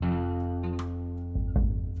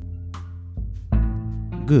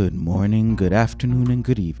Good morning, good afternoon, and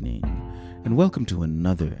good evening, and welcome to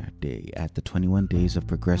another day at the 21 Days of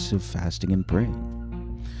Progressive Fasting and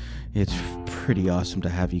Praying. It's pretty awesome to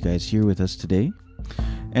have you guys here with us today,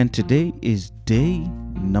 and today is day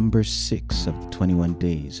number 6 of the 21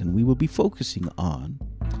 days, and we will be focusing on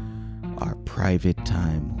our private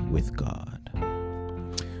time with God.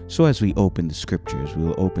 So as we open the scriptures, we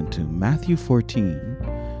will open to Matthew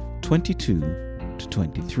 14, 22 to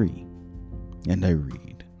 23, and I read.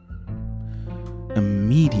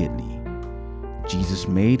 Immediately, Jesus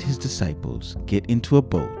made his disciples get into a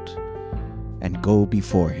boat and go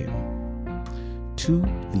before him to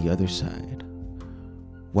the other side,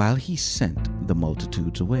 while he sent the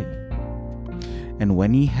multitudes away. And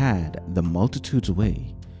when he had the multitudes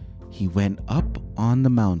away, he went up on the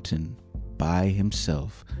mountain by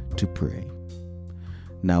himself to pray.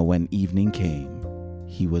 Now when evening came,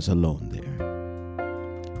 he was alone there.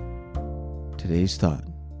 Today's thought: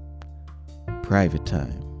 private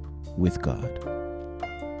time with God.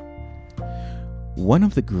 One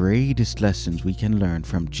of the greatest lessons we can learn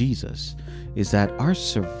from Jesus is that our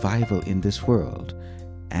survival in this world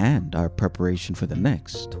and our preparation for the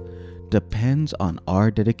next depends on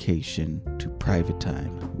our dedication to private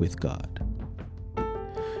time with God.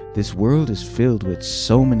 This world is filled with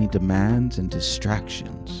so many demands and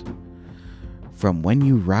distractions. From when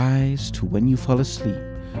you rise to when you fall asleep,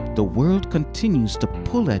 the world continues to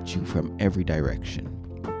pull at you from every direction.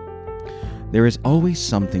 There is always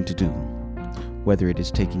something to do, whether it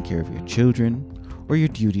is taking care of your children or your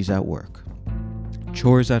duties at work,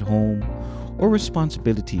 chores at home, or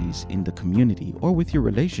responsibilities in the community or with your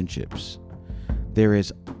relationships. There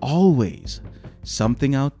is always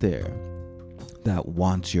something out there that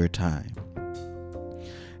wants your time.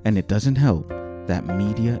 And it doesn't help that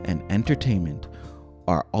media and entertainment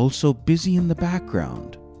are also busy in the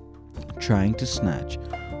background, trying to snatch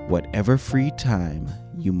whatever free time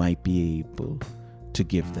you might be able to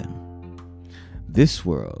give them. This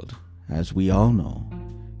world, as we all know,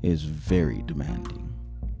 is very demanding.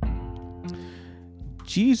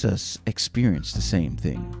 Jesus experienced the same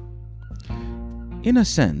thing. In a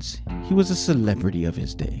sense, he was a celebrity of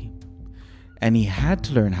his day, and he had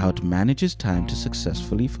to learn how to manage his time to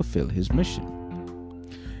successfully fulfill his mission.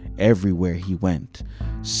 Everywhere he went,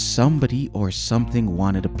 somebody or something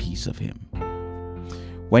wanted a piece of him.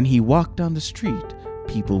 When he walked down the street,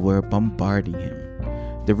 people were bombarding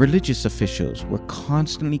him. The religious officials were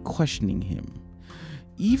constantly questioning him.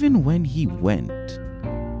 Even when he went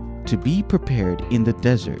to be prepared in the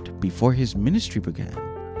desert before his ministry began,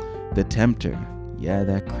 the tempter,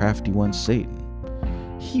 that crafty one Satan,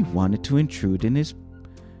 he wanted to intrude in his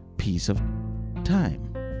piece of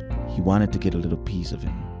time. He wanted to get a little piece of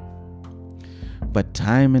him. But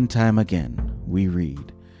time and time again, we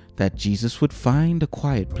read that Jesus would find a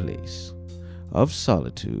quiet place of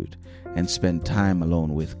solitude and spend time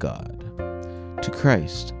alone with God. To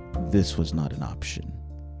Christ, this was not an option.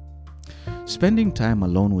 Spending time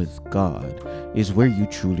alone with God is where you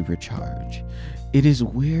truly recharge. It is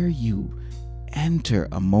where you enter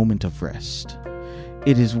a moment of rest.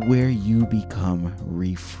 It is where you become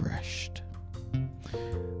refreshed.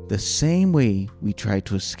 The same way we try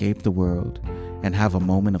to escape the world and have a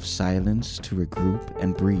moment of silence to regroup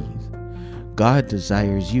and breathe, God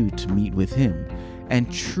desires you to meet with him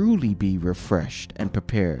and truly be refreshed and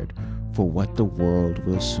prepared for what the world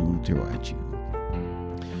will soon throw at you.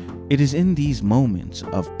 It is in these moments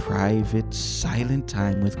of private, silent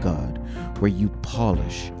time with God where you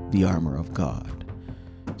polish the armor of God.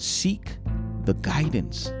 Seek the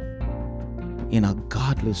guidance in a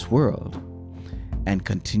godless world and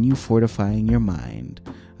continue fortifying your mind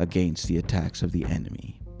against the attacks of the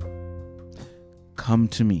enemy. Come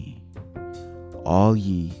to me, all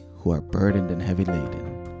ye who are burdened and heavy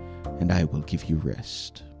laden, and I will give you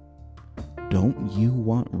rest. Don't you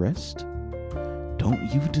want rest?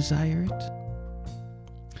 Don't you desire it?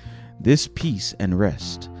 This peace and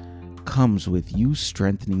rest comes with you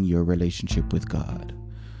strengthening your relationship with God,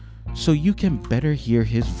 so you can better hear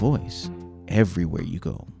his voice everywhere you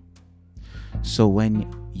go. So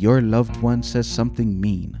when your loved one says something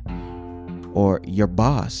mean, or your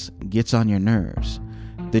boss gets on your nerves,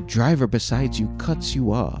 the driver beside you cuts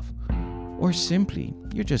you off, or simply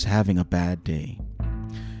you're just having a bad day,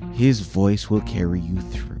 his voice will carry you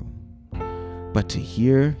through. But to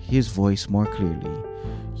hear his voice more clearly,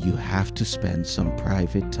 you have to spend some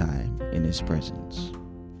private time in his presence.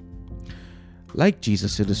 Like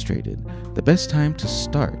Jesus illustrated, the best time to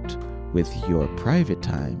start with your private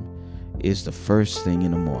time is the first thing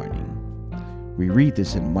in the morning. We read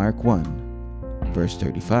this in Mark 1, verse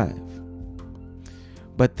 35.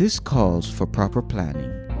 But this calls for proper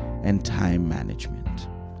planning and time management.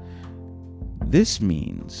 This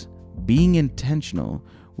means being intentional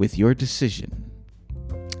with your decision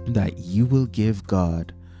that you will give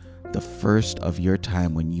God the first of your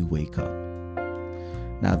time when you wake up.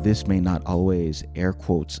 Now, this may not always, air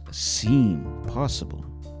quotes, seem possible,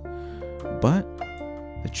 but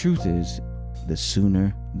the truth is, the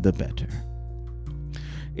sooner the better.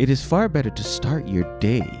 It is far better to start your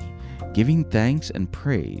day giving thanks and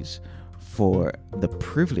praise for the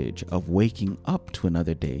privilege of waking up to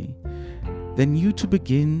another day than you to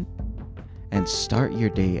begin and start your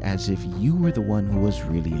day as if you were the one who was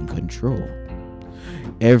really in control.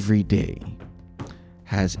 Every day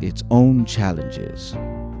has its own challenges.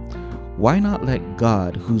 Why not let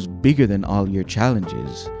God, who's bigger than all your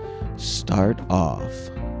challenges, start off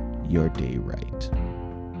your day right?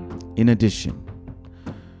 In addition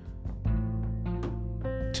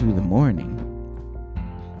to the morning,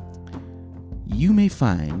 you may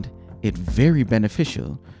find it very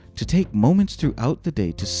beneficial to take moments throughout the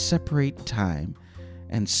day to separate time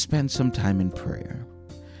and spend some time in prayer.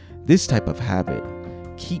 This type of habit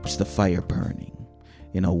keeps the fire burning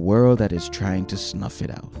in a world that is trying to snuff it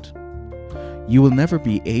out. You will never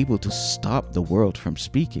be able to stop the world from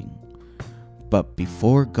speaking, but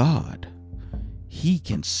before God, He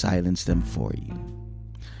can silence them for you.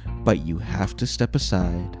 But you have to step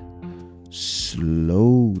aside,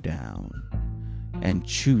 slow down, and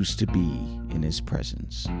choose to be in His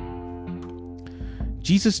presence.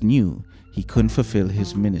 Jesus knew He couldn't fulfill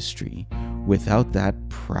His ministry without that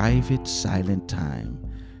private, silent time,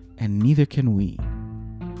 and neither can we.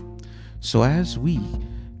 So as we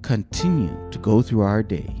continue to go through our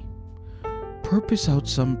day, purpose out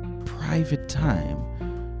some private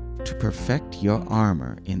time to perfect your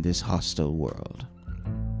armor in this hostile world.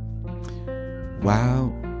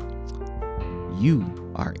 While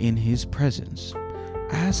you are in His presence,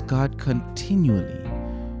 ask God continually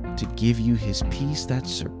to give you His peace that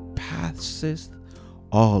surpasseth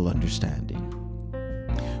all understanding.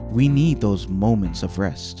 We need those moments of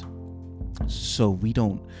rest so we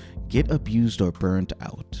don't get abused or burnt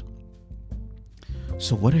out.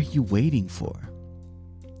 So what are you waiting for?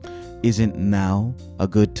 Isn't now a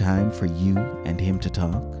good time for you and Him to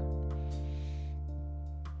talk?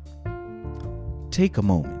 Take a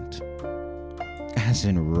moment, as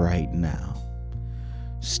in right now.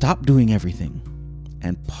 Stop doing everything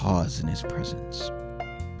and pause in His presence.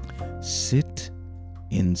 Sit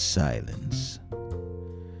in silence.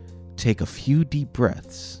 Take a few deep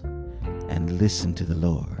breaths and listen to the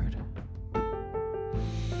Lord.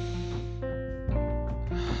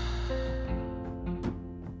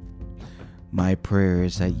 My prayer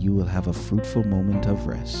is that you will have a fruitful moment of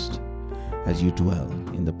rest as you dwell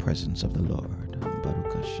in the presence of the Lord.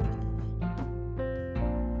 Baruch Hashem.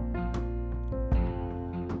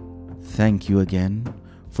 Thank you again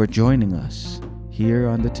for joining us here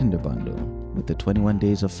on the Tinder Bundle with the 21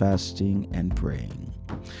 days of fasting and praying.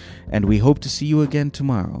 And we hope to see you again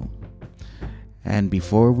tomorrow. And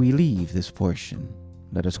before we leave this portion,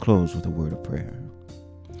 let us close with a word of prayer.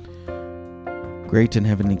 Great and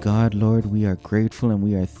heavenly God, Lord, we are grateful and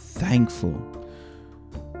we are thankful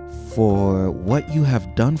for what you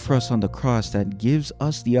have done for us on the cross that gives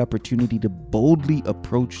us the opportunity to boldly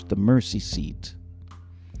approach the mercy seat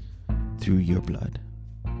through your blood.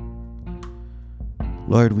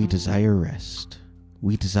 Lord, we desire rest.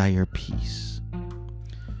 We desire peace.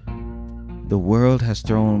 The world has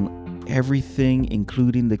thrown everything,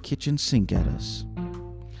 including the kitchen sink, at us,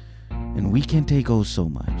 and we can take oh so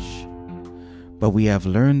much. But we have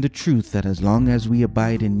learned the truth that as long as we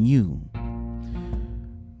abide in you,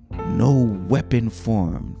 no weapon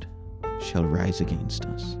formed shall rise against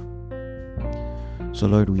us. So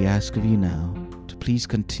Lord, we ask of you now to please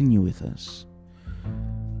continue with us.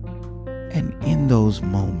 And in those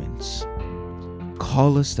moments,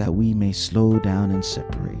 call us that we may slow down and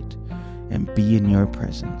separate and be in your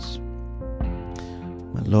presence.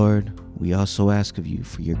 My Lord, we also ask of you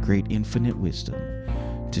for your great infinite wisdom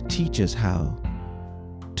to teach us how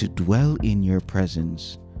to dwell in your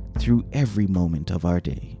presence through every moment of our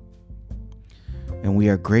day. And we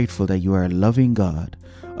are grateful that you are a loving God,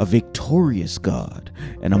 a victorious God,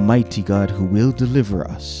 and a mighty God who will deliver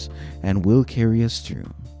us and will carry us through.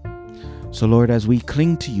 So Lord, as we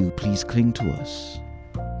cling to you, please cling to us.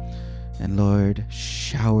 And Lord,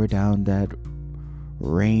 shower down that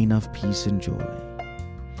rain of peace and joy,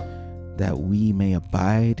 that we may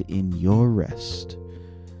abide in your rest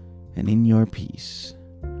and in your peace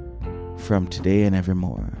from today and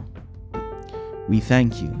evermore. We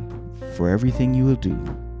thank you for everything you will do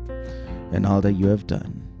and all that you have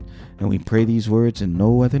done. And we pray these words in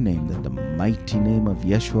no other name than the mighty name of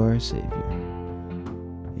Yeshua our Savior.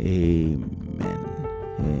 Amen.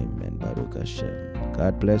 Amen. Baruch Hashem.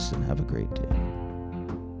 God bless and have a great day.